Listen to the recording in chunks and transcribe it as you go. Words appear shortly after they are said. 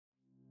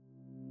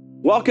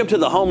Welcome to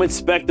the Home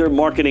Inspector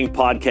Marketing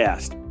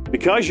Podcast.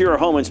 Because you're a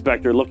home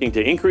inspector looking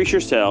to increase your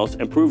sales,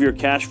 improve your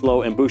cash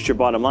flow, and boost your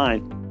bottom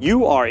line,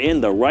 you are in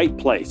the right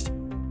place.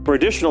 For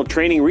additional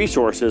training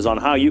resources on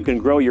how you can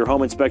grow your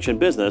home inspection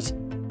business,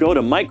 go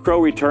to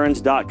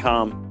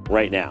microreturns.com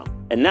right now.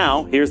 And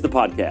now, here's the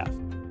podcast.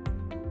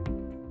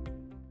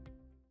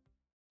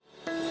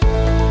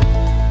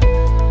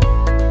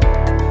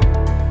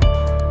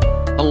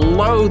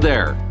 Hello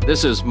there.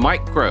 This is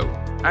Mike Crow.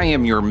 I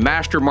am your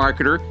master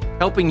marketer,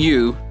 helping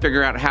you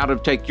figure out how to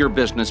take your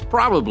business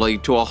probably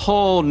to a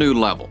whole new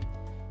level.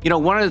 You know,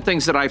 one of the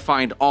things that I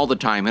find all the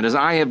time, and as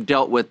I have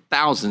dealt with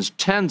thousands,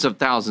 tens of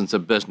thousands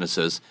of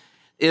businesses,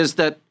 is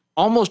that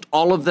almost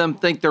all of them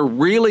think they're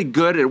really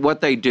good at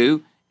what they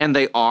do, and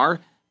they are,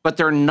 but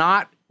they're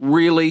not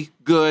really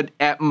good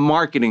at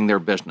marketing their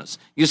business.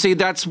 You see,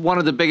 that's one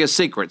of the biggest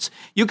secrets.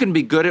 You can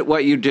be good at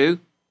what you do,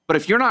 but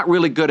if you're not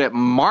really good at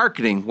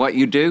marketing what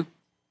you do,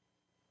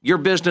 your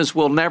business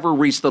will never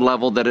reach the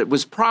level that it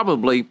was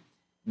probably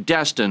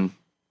destined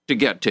to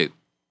get to.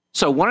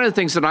 So one of the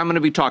things that I'm going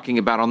to be talking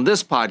about on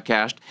this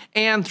podcast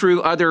and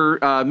through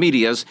other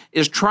medias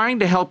is trying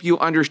to help you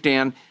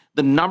understand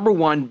the number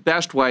one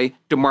best way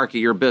to market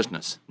your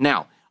business.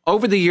 Now,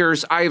 over the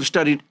years, I have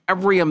studied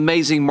every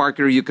amazing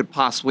marketer you could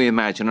possibly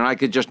imagine, and I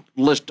could just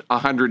list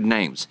 100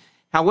 names.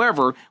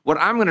 However, what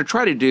I'm going to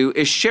try to do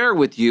is share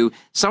with you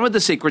some of the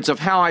secrets of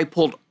how I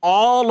pulled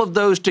all of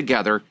those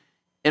together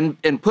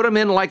and put them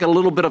in like a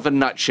little bit of a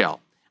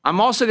nutshell.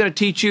 I'm also going to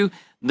teach you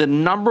the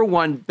number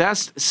one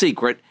best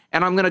secret,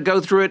 and I'm going to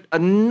go through it a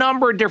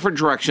number of different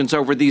directions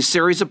over these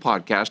series of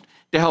podcasts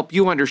to help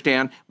you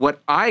understand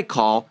what I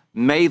call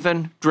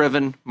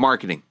Maven-driven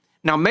marketing.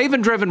 Now,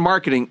 Maven-driven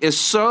marketing is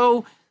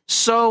so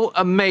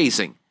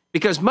amazing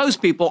because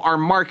most people are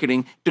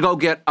marketing to go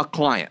get a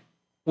client.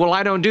 Well,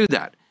 I don't do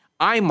that.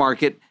 I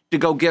market to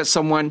go get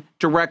someone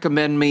to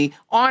recommend me,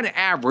 on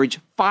average,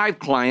 5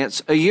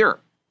 clients a year.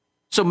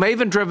 So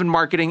Maven-driven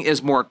marketing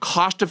is more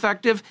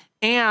cost-effective,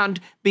 and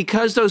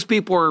because those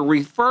people are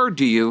referred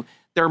to you,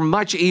 they're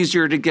much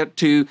easier to get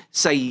to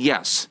say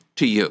yes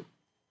to you.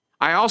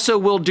 I also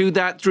will do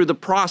that through the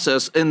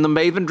process in the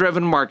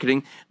Maven-driven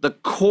marketing. The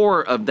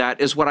core of that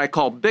is what I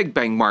call Big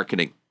Bang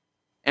marketing.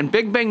 And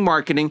Big Bang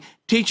marketing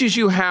teaches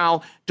you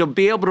how to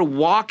be able to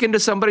walk into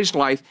somebody's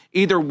life,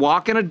 either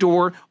walk in a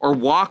door or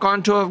walk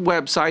onto a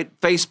website,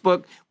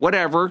 Facebook,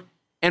 whatever,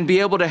 and be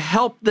able to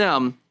help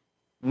them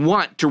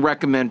want to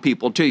recommend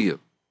people to you.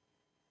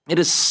 It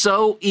is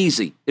so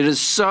easy. It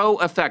is so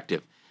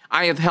effective.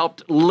 I have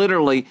helped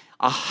literally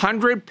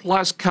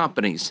 100+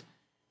 companies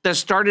that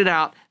started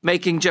out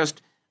making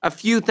just a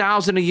few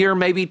thousand a year,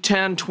 maybe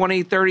 10,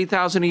 20,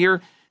 30,000 a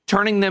year,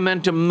 turning them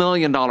into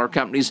million-dollar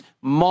companies,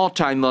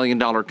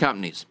 multi-million-dollar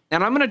companies.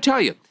 And I'm going to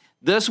tell you,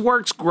 this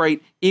works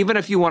great even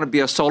if you want to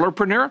be a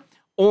solopreneur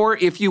or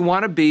if you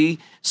want to be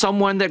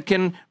someone that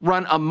can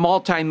run a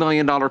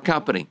multi-million-dollar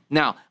company.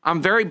 Now,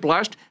 I'm very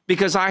blessed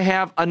because I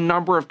have a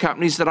number of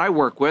companies that I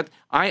work with,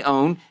 I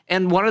own,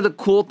 and one of the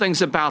cool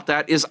things about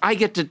that is I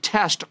get to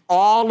test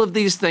all of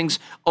these things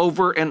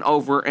over and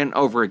over and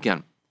over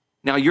again.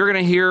 Now, you're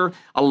going to hear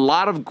a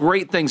lot of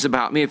great things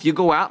about me. If you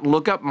go out and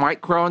look up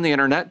Mike Crow on the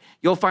internet,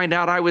 you'll find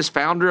out I was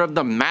founder of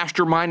the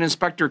Mastermind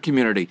Inspector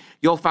community.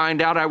 You'll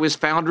find out I was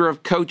founder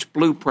of Coach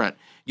Blueprint.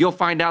 You'll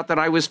find out that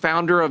I was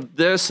founder of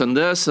this and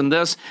this and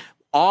this.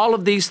 All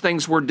of these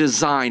things were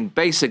designed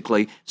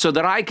basically so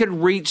that I could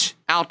reach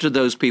out to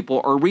those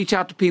people or reach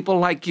out to people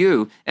like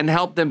you and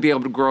help them be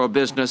able to grow a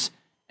business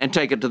and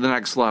take it to the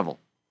next level.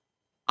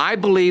 I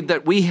believe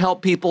that we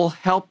help people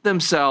help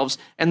themselves,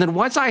 and then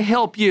once I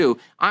help you,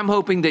 I'm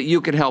hoping that you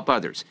can help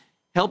others.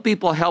 Help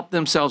people help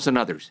themselves and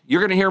others.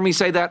 You're going to hear me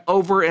say that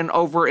over and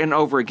over and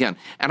over again.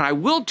 And I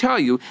will tell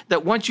you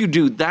that once you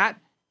do that,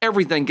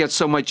 everything gets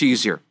so much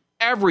easier.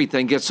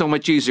 Everything gets so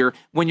much easier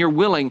when you're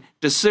willing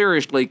to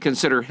seriously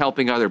consider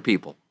helping other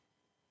people.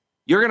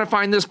 You're going to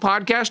find this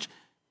podcast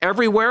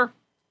everywhere.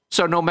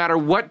 So no matter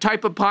what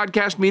type of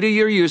podcast media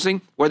you're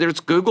using, whether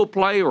it's Google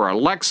Play or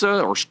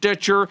Alexa or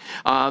Stitcher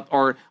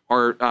or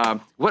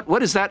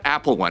what is that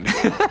Apple one?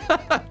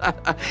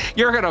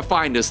 You're going to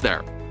find us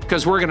there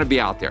because we're going to be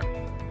out there.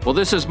 Well,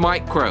 this is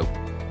Mike Crow.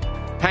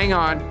 Hang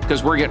on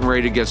because we're getting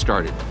ready to get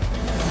started.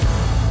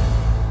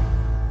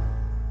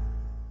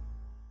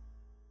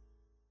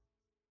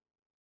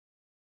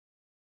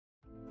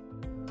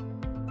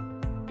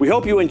 We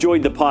hope you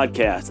enjoyed the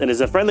podcast, and as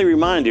a friendly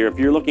reminder, if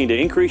you're looking to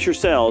increase your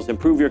sales,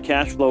 improve your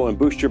cash flow, and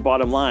boost your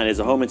bottom line as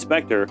a home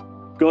inspector,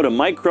 go to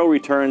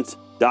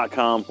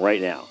microreturns.com right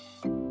now.